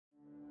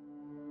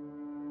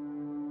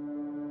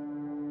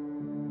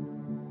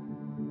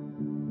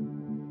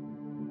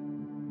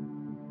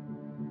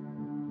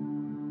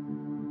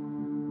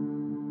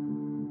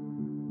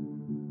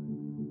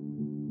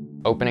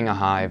Opening a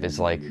hive is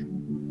like,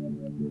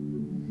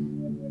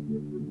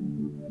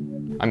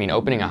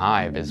 opening a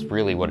hive is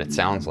really what it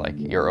sounds like.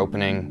 You're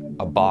opening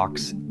a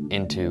box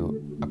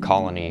into a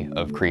colony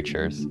of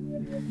creatures,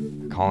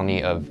 a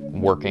colony of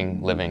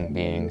working, living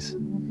beings.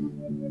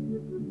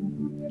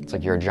 It's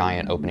like you're a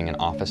giant opening an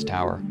office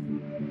tower.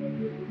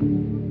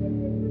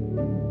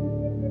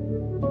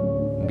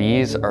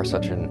 Bees are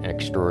such an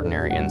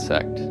extraordinary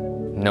insect,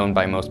 known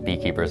by most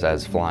beekeepers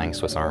as flying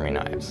Swiss Army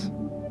knives,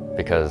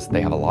 because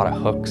they have a lot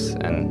of hooks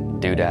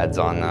and doodads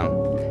on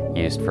them,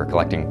 used for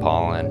collecting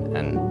pollen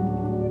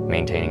and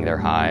maintaining their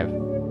hive.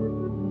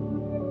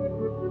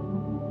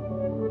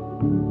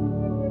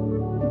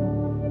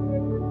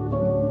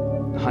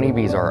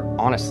 Honeybees are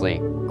honestly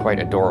quite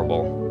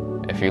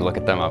adorable if you look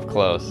at them up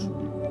close.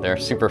 They're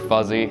super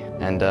fuzzy,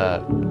 and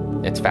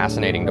it's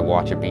fascinating to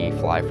watch a bee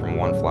fly from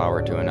one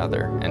flower to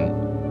another.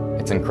 And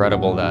it's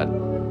incredible that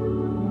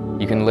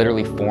you can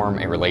literally form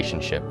a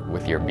relationship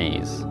with your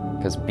bees,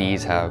 because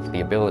bees have the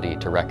ability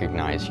to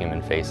recognize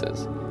human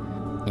faces.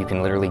 You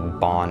can literally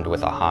bond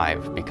with a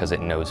hive because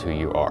it knows who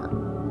you are.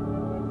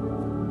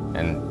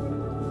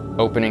 And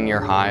opening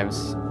your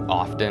hives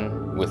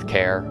often with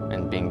care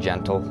and being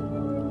gentle,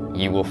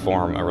 you will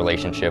form a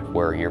relationship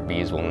where your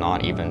bees will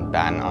not even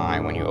bat an eye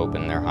when you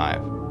open their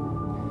hive.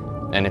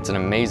 And it's an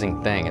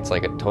amazing thing. It's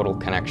like a total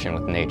connection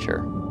with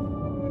nature.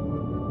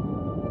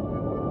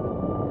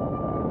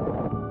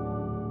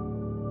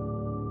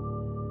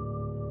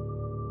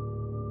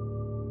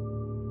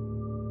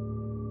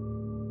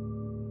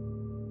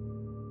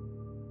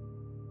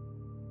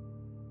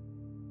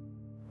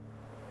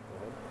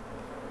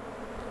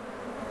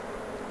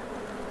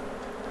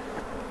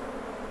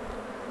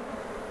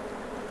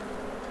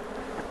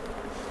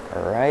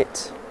 All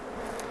right,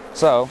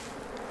 so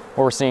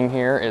what we're seeing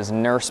here is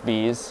nurse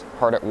bees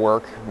hard at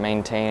work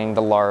maintaining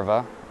the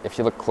larvae. If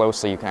you look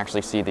closely, you can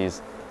actually see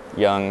these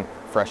young,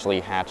 freshly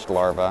hatched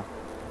larvae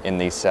in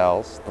these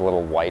cells, the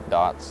little white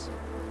dots.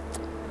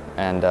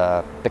 And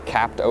the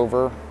capped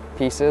over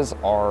pieces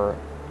are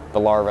the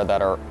larvae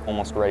that are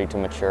almost ready to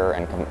mature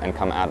and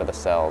come out of the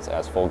cells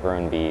as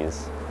full-grown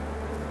bees,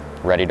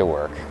 ready to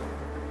work.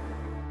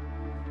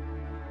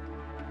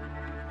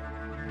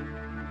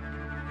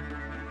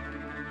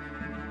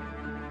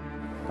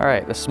 All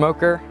right, the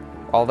smoker,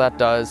 all that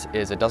does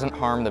is it doesn't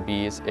harm the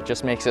bees. It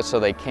just makes it so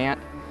they can't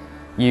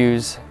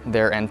use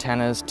their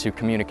antennas to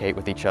communicate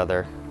with each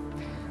other,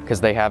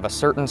 because they have a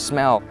certain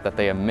smell that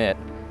they emit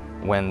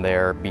when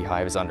their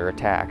beehive is under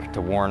attack to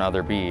warn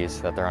other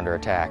bees that they're under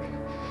attack.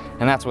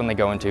 And that's when they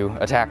go into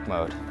attack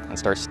mode and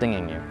start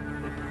stinging you.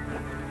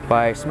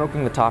 By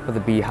smoking the top of the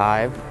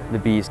beehive, the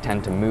bees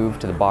tend to move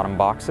to the bottom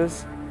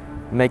boxes,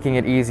 making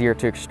it easier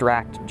to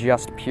extract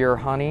just pure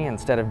honey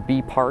instead of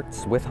bee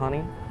parts with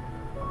honey.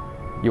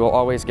 You will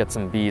always get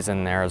some bees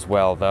in there as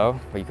well though,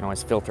 but you can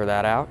always filter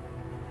that out.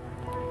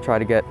 Try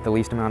to get the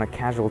least amount of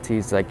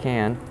casualties as I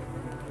can.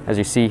 As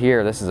you see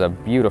here, this is a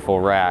beautiful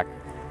rack.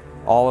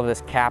 All of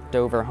this capped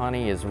over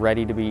honey is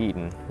ready to be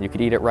eaten. You could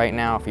eat it right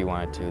now if you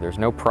wanted to. There's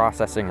no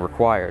processing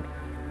required.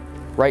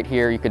 Right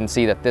here you can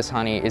see that this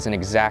honey isn't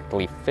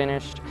exactly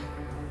finished,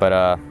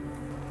 but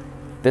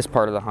this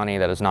part of the honey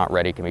that is not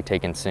ready can be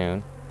taken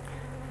soon.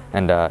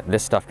 And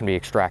this stuff can be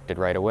extracted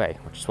right away,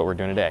 which is what we're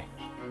doing today.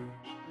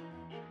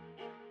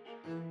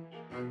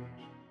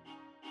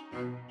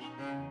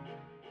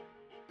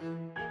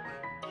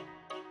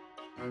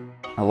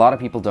 A lot of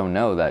people don't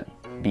know that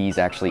bees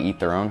actually eat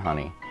their own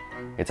honey.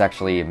 It's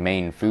actually a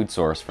main food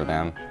source for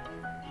them.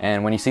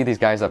 And when you see these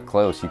guys up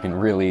close, you can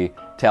really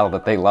tell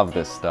that they love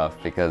this stuff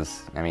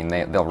because,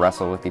 they'll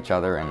wrestle with each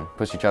other and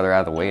push each other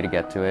out of the way to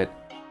get to it.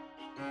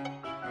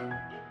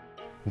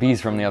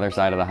 Bees from the other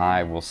side of the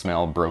hive will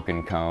smell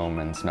broken comb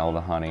and smell the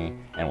honey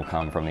and will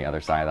come from the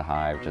other side of the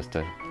hive just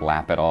to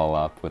lap it all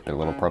up with their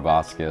little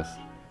proboscis.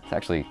 It's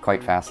actually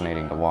quite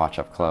fascinating to watch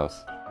up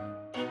close.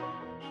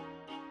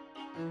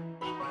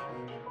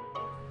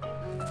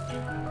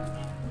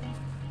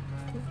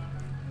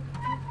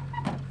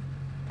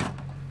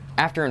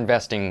 After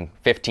investing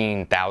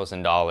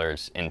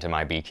 $15,000 into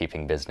my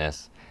beekeeping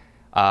business,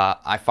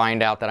 I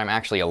find out that I'm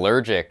actually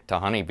allergic to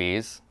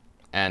honeybees,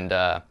 and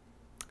out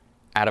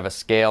of a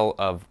scale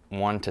of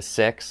 1 to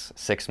 6,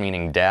 6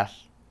 meaning death,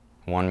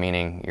 1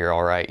 meaning you're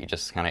all right, you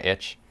just kind of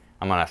itch,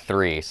 I'm on a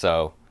 3,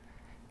 so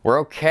we're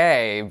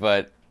okay,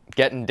 but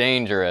getting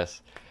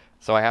dangerous.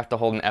 So I have to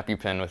hold an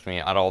EpiPen with me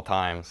at all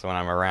times when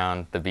I'm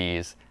around the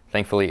bees.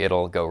 Thankfully,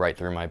 it'll go right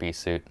through my bee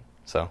suit,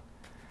 so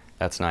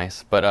that's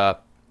nice.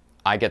 But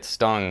I get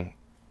stung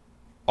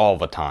all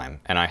the time,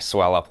 and I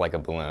swell up like a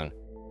balloon.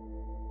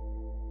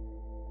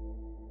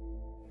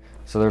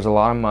 So there's a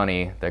lot of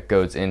money that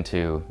goes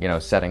into,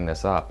 setting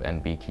this up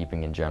and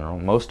beekeeping in general.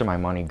 Most of my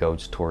money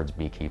goes towards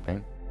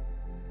beekeeping.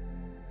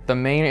 The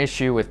main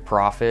issue with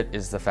profit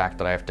is the fact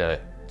that I have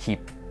to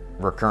keep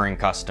recurring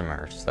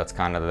customers. That's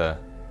kind of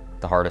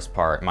the hardest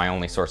part. My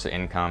only source of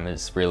income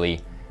is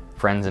really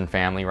friends and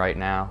family right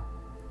now,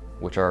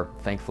 which are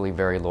thankfully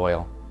very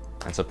loyal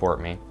and support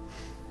me.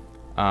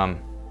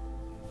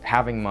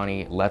 Having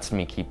money lets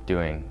me keep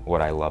doing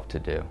what I love to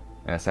do.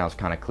 And it sounds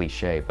kind of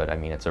cliche, but I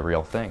mean, it's a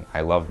real thing.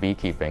 I love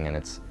beekeeping, and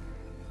it's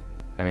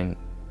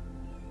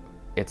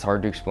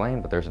hard to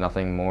explain, but there's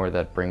nothing more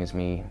that brings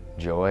me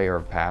joy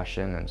or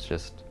passion. And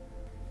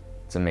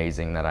it's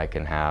amazing that I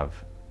can have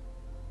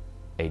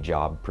a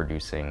job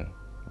producing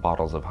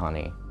bottles of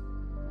honey.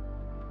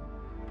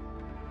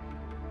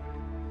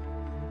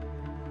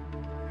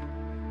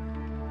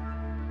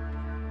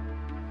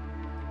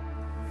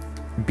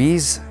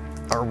 Bees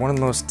are one of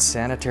the most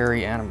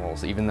sanitary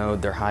animals, even though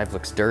their hive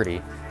looks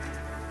dirty,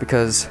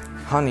 because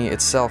honey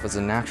itself is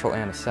a natural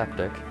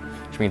antiseptic,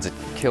 which means it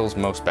kills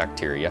most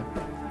bacteria.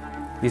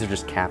 These are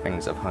just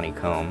cappings of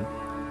honeycomb,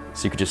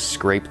 so you could just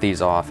scrape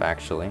these off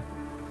actually,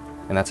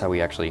 and that's how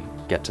we actually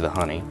get to the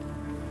honey.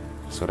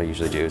 So what I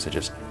usually do is I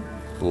just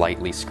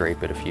lightly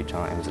scrape it a few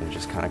times and it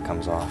just kind of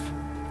comes off.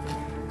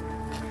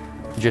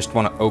 You just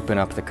want to open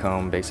up the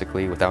comb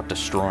basically without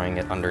destroying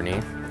it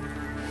underneath,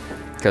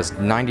 because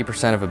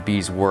 90% of a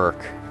bee's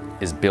work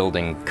is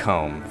building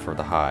comb for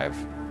the hive,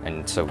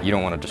 and so you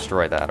don't want to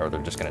destroy that or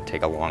they're just going to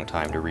take a long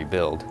time to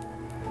rebuild.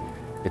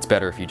 It's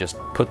better if you just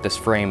put this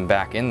frame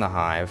back in the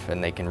hive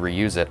and they can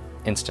reuse it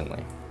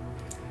instantly.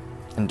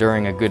 And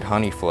during a good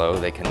honey flow,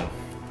 they can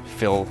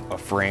fill a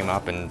frame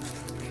up in,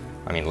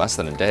 less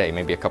than a day,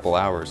 maybe a couple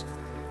hours.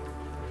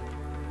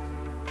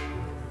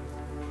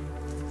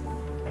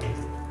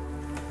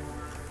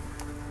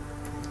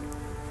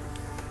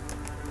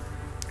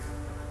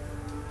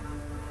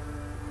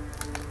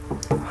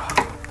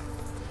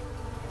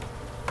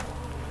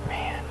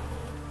 Man.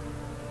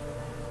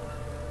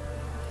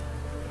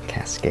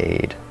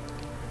 Cascade.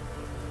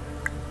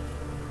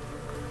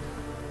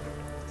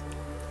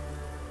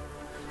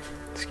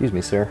 Excuse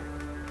me, sir.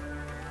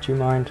 Do you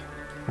mind?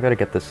 I gotta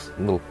get this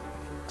little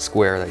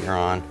square that you're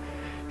on.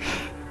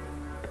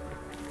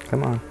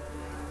 Come on.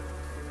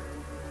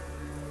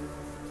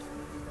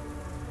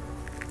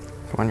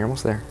 Come on, you're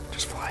almost there.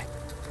 Just fly.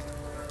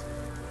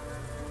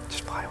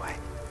 Just fly away.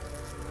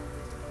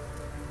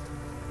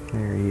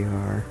 There you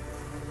are.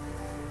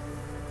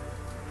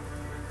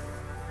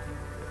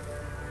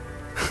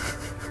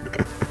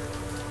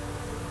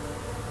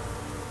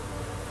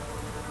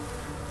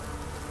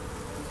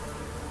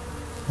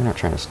 You're not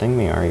trying to sting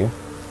me, are you?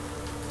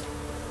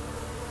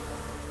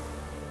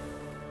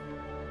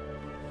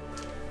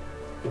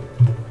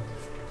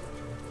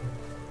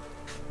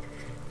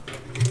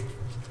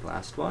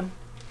 Last one.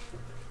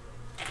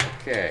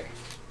 Okay.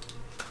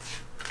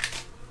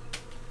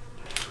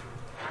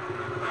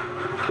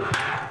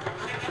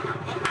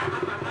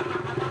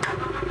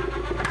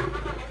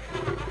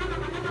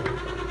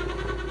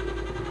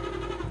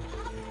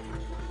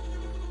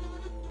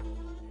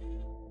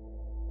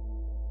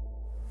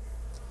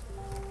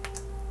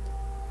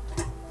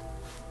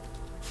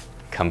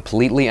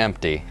 Completely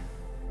empty.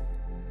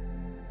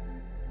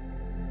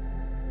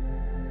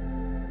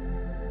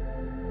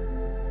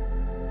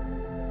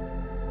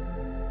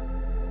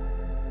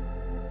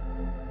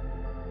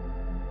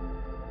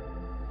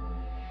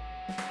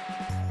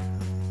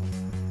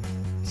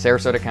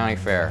 Sarasota County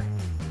Fair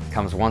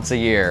comes once a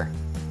year.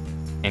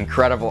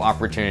 Incredible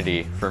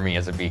opportunity for me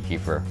as a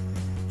beekeeper.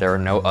 There are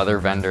no other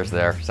vendors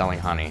there selling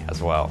honey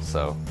as well,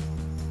 so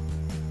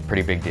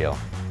pretty big deal.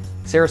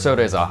 Sarasota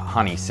is a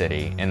honey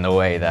city in the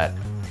way that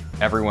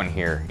everyone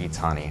here eats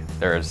honey.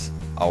 There's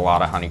a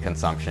lot of honey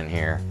consumption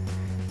here.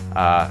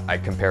 I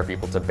compare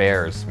people to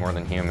bears more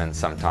than humans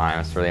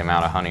sometimes for the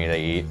amount of honey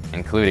they eat,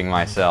 including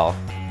myself.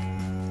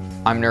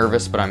 I'm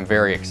nervous, but I'm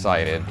very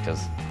excited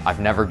because I've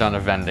never done a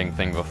vending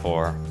thing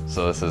before,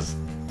 so this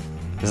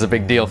is a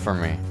big deal for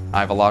me. I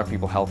have a lot of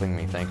people helping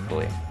me,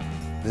 thankfully.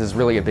 This is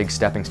really a big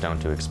stepping stone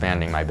to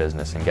expanding my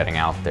business and getting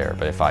out there,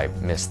 but if I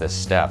miss this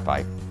step,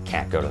 I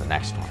can't go to the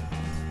next one.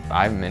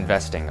 I'm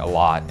investing a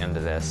lot into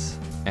this,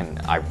 and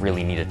I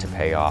really need it to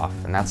pay off,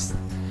 and that's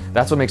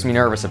what makes me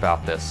nervous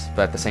about this,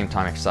 but at the same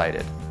time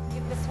excited.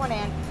 Get this one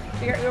in.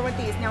 So you're with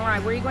these. Now,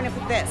 Ryan, where are you going to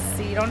put this?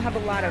 So you don't have a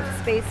lot of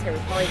space here. We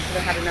probably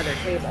should have had another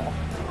table,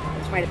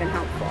 which might have been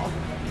helpful.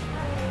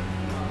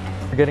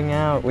 We're getting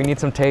out. We need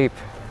some tape.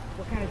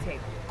 What kind of tape?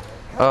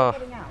 How are you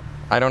getting out?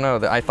 I don't know.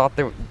 I thought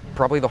there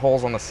probably the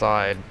holes on the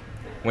side.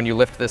 When you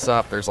lift this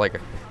up, there's like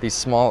these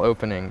small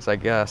openings, I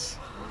guess.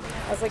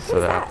 I was like,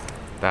 what's that?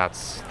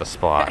 That's the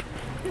spot.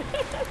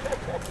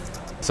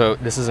 So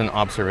this is an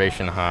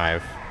observation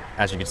hive.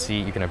 As you can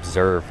see, you can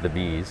observe the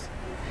bees.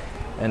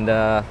 And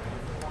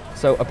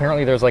so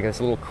apparently there's like this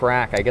little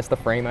crack. I guess the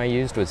frame I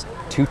used was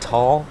too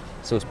tall,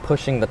 so it was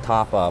pushing the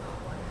top up.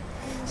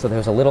 So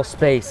there's a little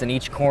space in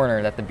each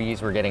corner that the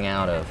bees were getting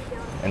out of,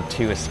 and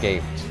two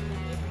escaped.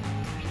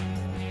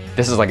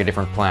 This is like a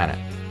different planet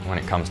when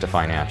it comes to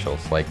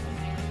financials. Like,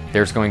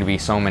 there's going to be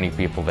so many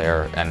people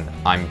there, and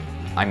I'm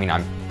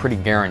pretty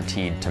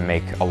guaranteed to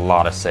make a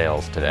lot of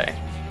sales today.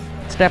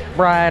 Step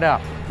right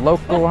up,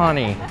 local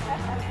honey.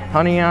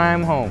 Honey,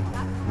 I'm home.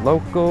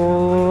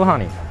 Local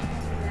honey.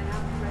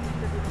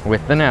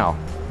 With an L,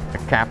 a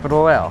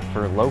capital L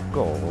for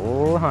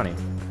local honey.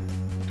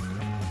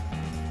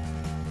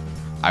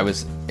 I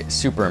was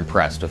super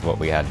impressed with what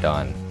we had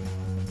done.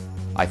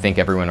 I think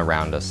everyone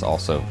around us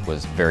also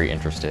was very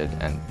interested,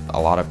 and a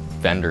lot of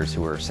vendors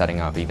who were setting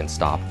up even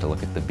stopped to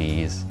look at the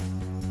bees.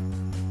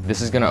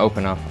 This is going to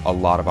open up a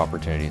lot of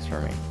opportunities for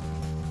me.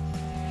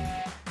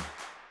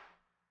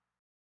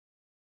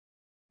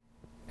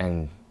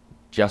 And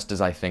just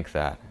as I think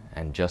that,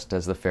 and just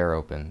as the fair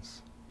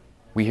opens,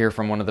 we hear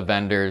from one of the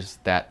vendors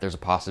that there's a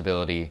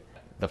possibility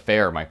the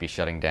fair might be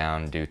shutting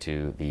down due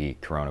to the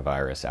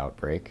coronavirus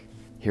outbreak.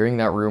 Hearing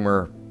that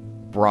rumor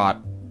brought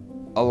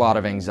a lot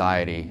of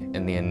anxiety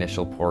in the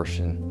initial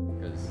portion.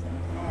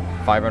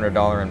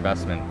 $500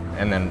 investment,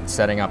 and then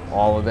setting up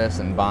all of this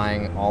and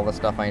buying all the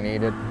stuff I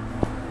needed,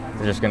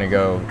 is just gonna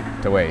go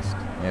to waste,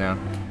 you know?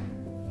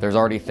 There's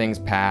already things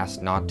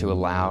passed not to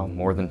allow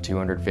more than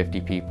 250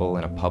 people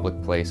in a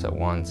public place at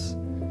once.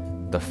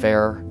 The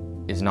fair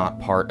is not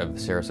part of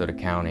Sarasota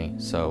County,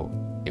 so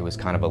it was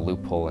kind of a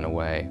loophole in a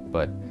way,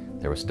 but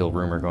there was still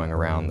rumor going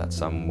around that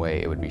some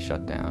way it would be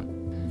shut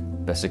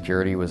down. The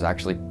security was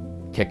actually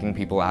kicking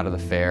people out of the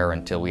fair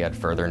until we had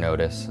further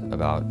notice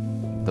about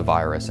the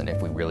virus and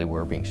if we really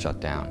were being shut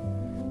down.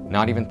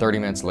 Not even 30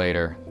 minutes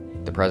later,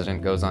 the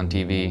president goes on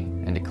TV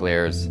and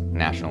declares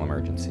national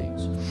emergency.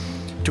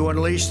 To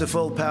unleash the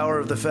full power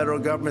of the federal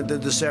government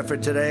in this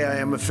effort today, I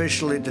am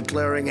officially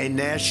declaring a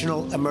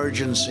national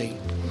emergency.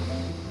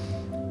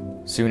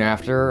 Soon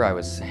after, I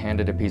was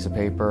handed a piece of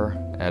paper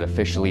that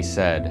officially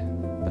said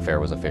the fair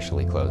was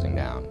officially closing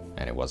down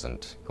and it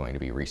wasn't going to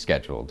be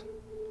rescheduled.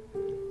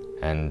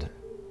 And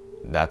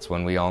that's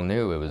when we all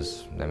knew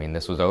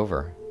this was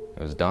over.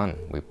 It was done.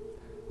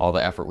 All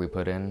the effort we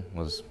put in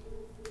was,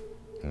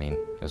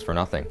 it was for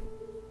nothing.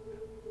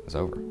 It was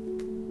over.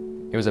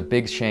 It was a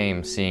big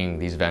shame seeing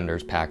these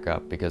vendors pack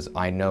up because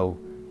I know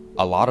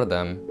a lot of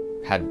them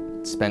had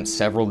spent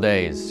several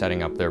days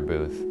setting up their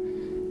booth.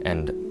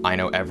 And I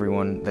know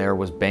everyone there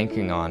was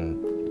banking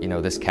on,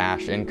 this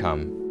cash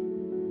income.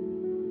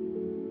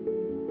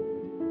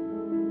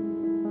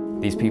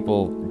 These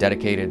people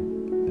dedicated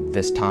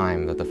this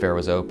time that the fair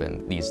was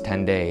open, these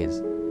 10 days,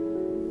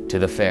 to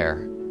the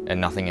fair and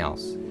nothing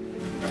else.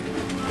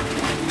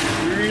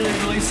 Really,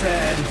 really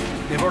sad.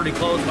 They've already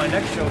closed my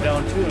next show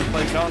down too in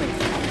Clay County.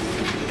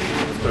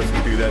 I'm supposed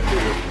to do that too.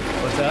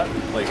 What's that?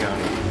 Clay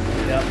County.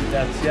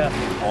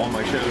 Yeah. All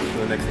my shows for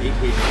the next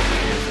 8 weeks.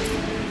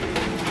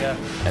 Yeah.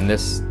 And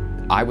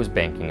I was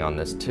banking on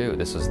this too.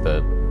 This was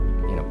the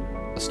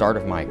start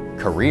of my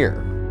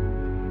career.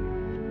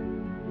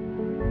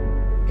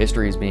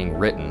 History is being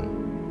written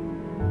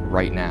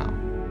right now.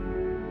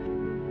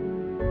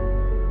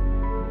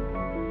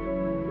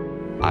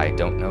 I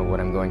don't know what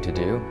I'm going to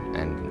do,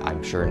 and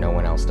I'm sure no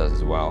one else does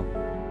as well.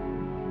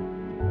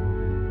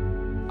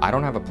 I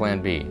don't have a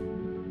plan B.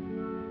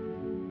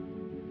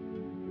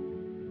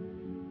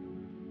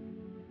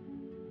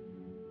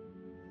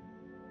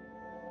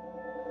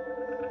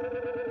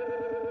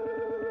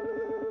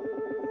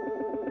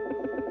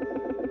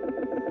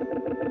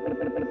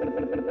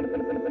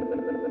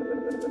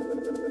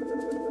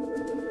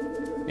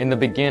 In the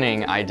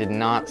beginning, I did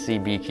not see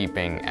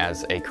beekeeping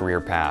as a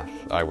career path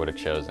I would have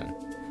chosen.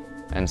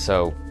 And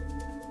so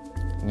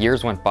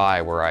years went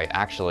by where I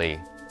actually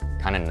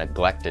kind of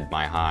neglected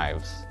my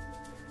hives,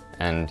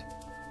 and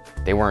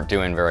they weren't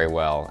doing very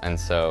well. And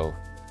so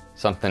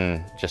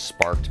something just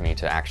sparked me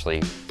to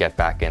actually get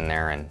back in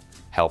there and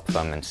help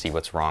them and see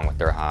what's wrong with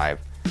their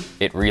hive.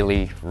 It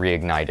really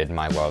reignited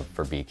my love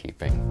for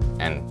beekeeping.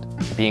 And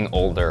being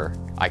older,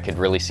 I could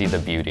really see the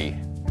beauty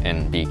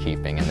in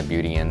beekeeping, and the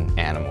beauty in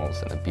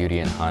animals, and the beauty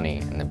in honey,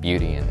 and the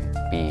beauty in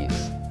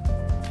bees.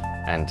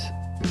 And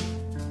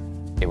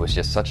it was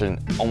just such an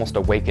almost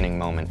awakening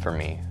moment for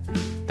me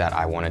that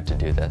I wanted to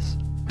do this.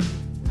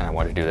 And I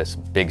wanted to do this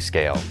big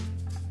scale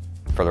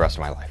for the rest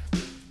of my life.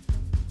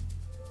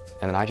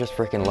 And I just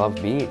freaking love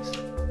bees.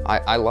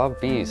 I love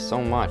bees so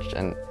much,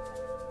 and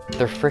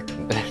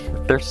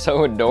they're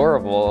so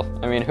adorable.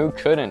 I mean, who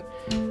couldn't?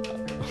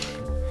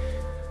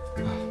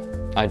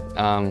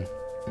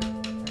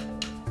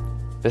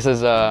 This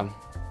is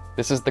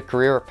the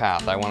career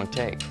path I want to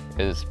take,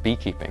 is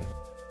beekeeping.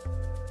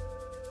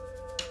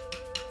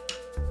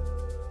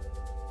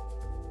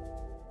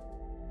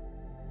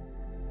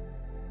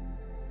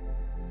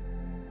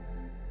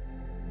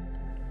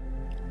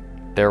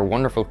 They're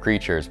wonderful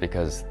creatures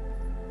because,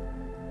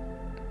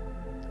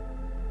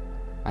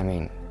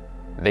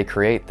 they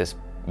create this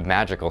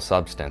magical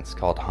substance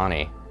called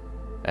honey,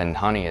 and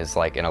honey is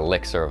like an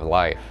elixir of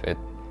life.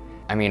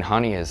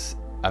 Honey is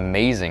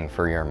amazing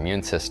for your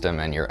immune system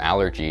and your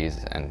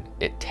allergies, and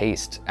it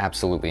tastes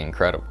absolutely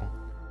incredible.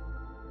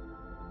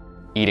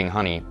 Eating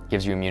honey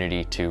gives you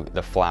immunity to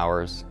the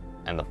flowers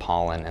and the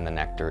pollen and the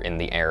nectar in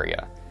the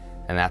area,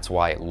 and that's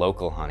why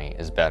local honey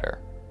is better,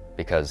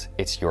 because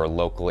it's your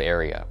local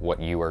area,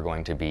 what you are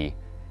going to be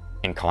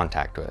in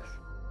contact with.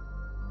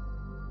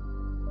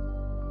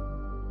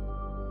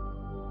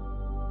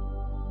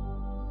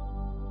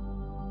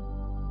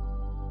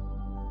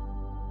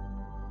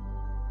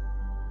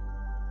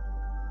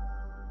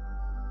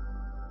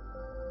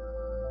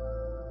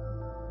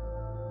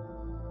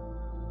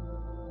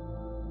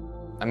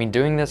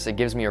 Doing this, it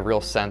gives me a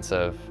real sense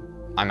of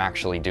I'm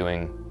actually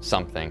doing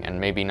something, and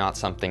maybe not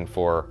something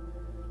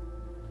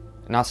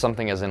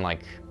as in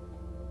like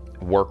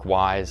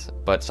work-wise,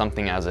 but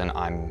something as in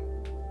I'm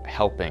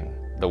helping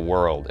the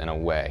world in a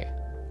way.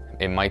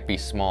 It might be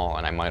small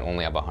and I might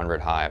only have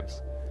 100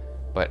 hives,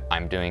 but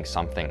I'm doing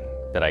something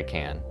that I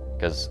can,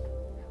 because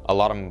a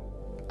lot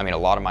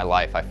of my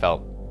life I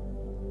felt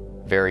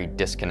very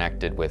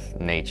disconnected with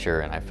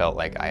nature, and I felt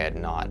like I had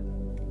not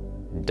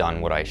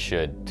done what I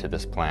should to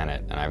this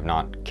planet, and I've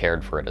not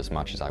cared for it as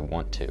much as I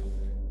want to.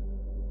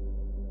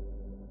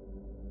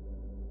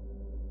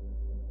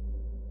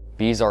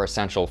 Bees are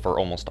essential for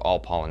almost all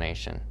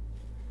pollination,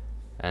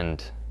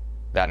 and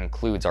that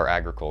includes our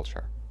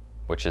agriculture,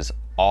 which is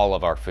all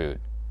of our food.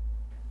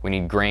 We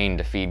need grain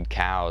to feed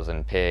cows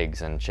and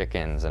pigs and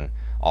chickens and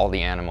all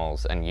the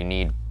animals, and you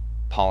need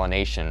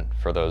pollination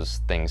for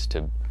those things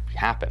to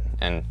happen.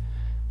 And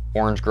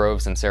orange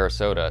groves in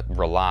Sarasota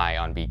rely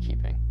on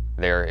beekeeping.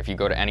 If you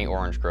go to any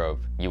orange grove,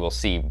 you will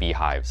see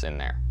beehives in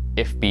there.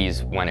 If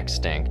bees went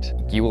extinct,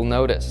 you will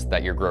notice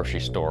that your grocery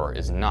store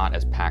is not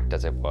as packed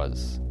as it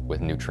was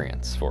with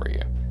nutrients for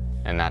you.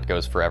 And that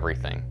goes for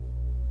everything.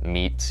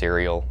 Meat,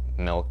 cereal,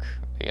 milk,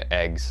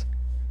 eggs,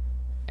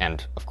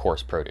 and of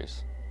course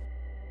produce.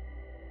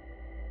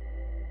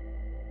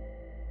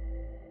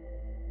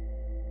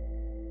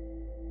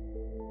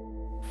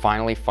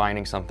 Finally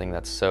finding something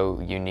that's so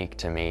unique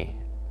to me,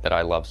 that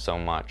I love so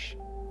much,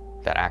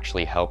 that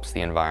actually helps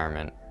the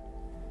environment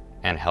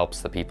and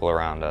helps the people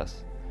around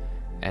us,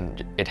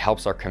 and it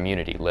helps our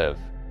community live.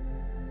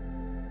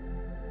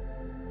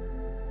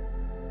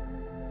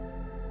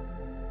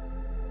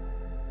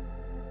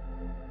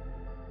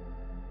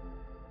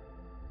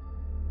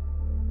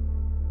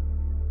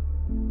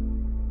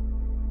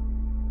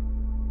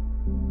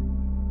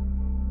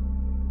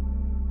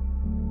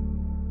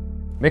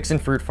 Mixin'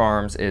 Fruit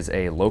Farms is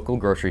a local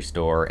grocery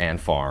store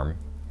and farm,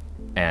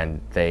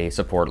 and they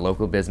support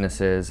local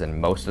businesses,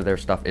 and most of their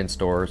stuff in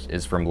stores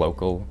is from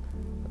local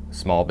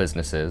small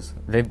businesses.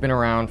 They've been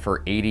around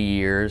for 80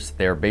 years.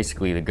 They're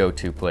basically the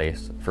go-to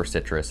place for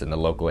citrus in the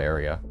local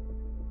area.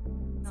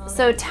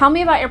 So tell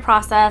me about your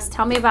process.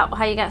 Tell me about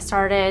how you got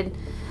started.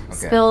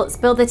 Okay.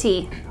 Spill the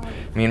tea.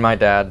 Me and my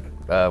dad,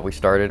 we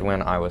started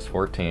when I was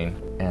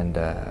 14, and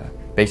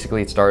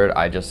basically it started,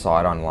 I just saw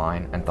it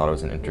online and thought it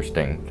was an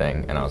interesting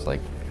thing, and I was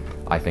like,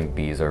 I think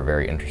bees are a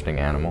very interesting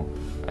animal,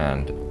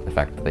 and the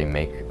fact that they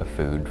make a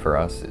food for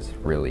us is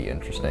really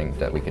interesting,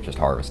 that we could just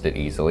harvest it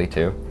easily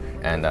too.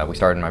 And we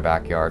started in my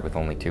backyard with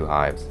only 2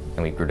 hives,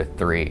 and we grew to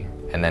 3,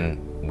 and then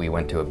we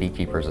went to a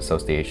beekeepers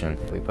association.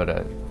 We put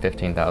a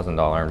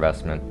 $15,000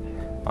 investment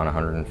on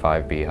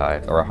 105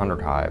 beehives, or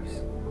 100 hives,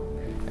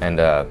 and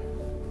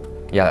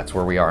yeah, that's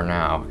where we are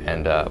now.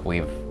 And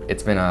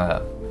it's been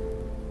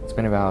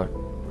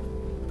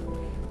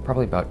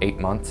probably about 8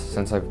 months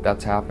since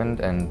that's happened,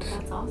 and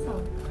that's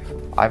awesome.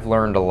 I've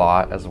learned a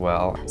lot as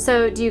well.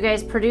 So do you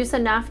guys produce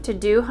enough to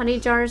do honey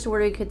jars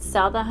where we could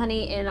sell the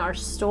honey in our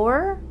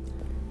store?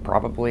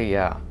 Probably,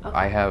 yeah.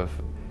 Okay.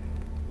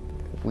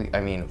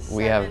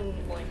 We have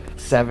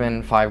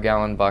 7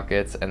 5-gallon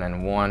buckets, and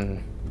then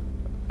 1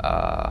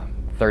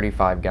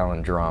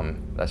 35-gallon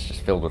drum that's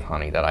just filled with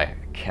honey that I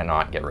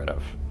cannot get rid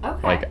of.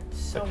 Okay. Like,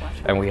 so much.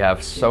 And we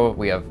have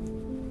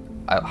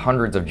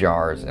hundreds of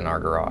jars in our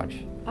garage.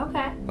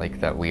 Okay. Like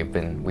that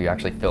we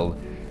actually filled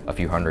a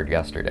few hundred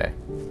yesterday,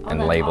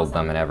 and labeled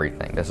them and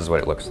everything. This is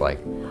what it looks like.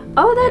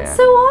 Oh, that's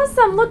so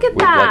awesome. Look at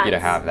that. We'd like you to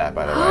have that,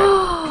 by the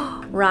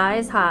way.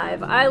 Rise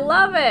Hive. I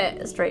love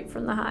it. Straight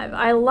from the hive.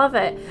 I love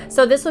it.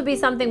 So this would be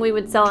something we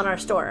would sell in our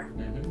store.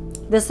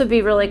 Mm-hmm. This would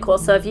be really cool.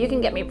 So if you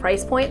can get me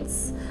price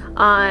points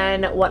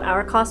on what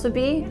our cost would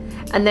be,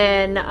 and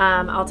then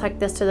I'll take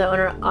this to the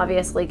owner,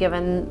 obviously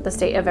given the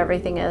state of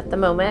everything at the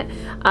moment.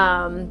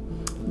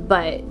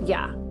 But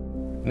yeah.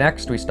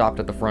 Next, we stopped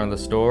at the front of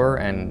the store,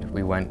 and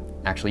we went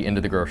actually into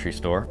the grocery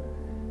store,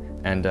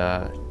 and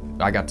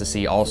I got to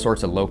see all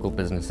sorts of local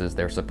businesses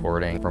they're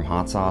supporting, from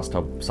hot sauce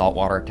to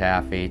saltwater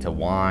taffy to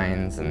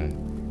wines,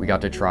 and we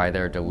got to try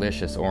their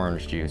delicious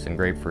orange juice and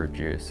grapefruit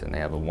juice, and they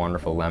have a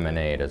wonderful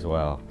lemonade as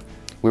well.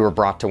 We were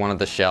brought to one of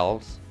the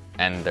shelves,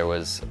 and there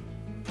was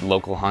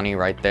local honey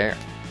right there,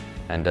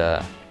 and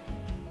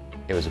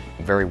it was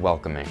very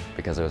welcoming,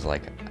 because it was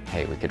like,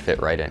 hey, we could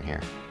fit right in here.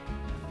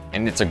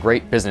 And it's a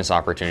great business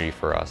opportunity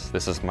for us.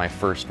 This is my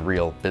first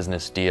real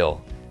business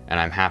deal, and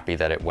I'm happy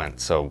that it went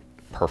so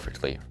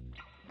perfectly.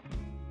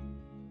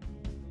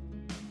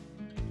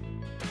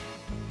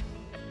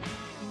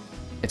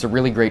 It's a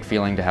really great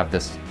feeling to have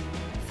this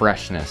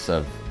freshness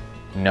of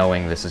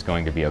knowing this is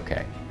going to be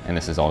okay, and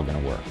this is all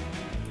going to work.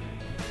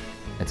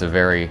 It's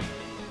a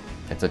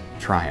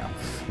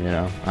triumph, you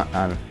know?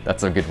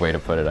 That's a good way to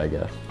put it, I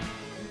guess.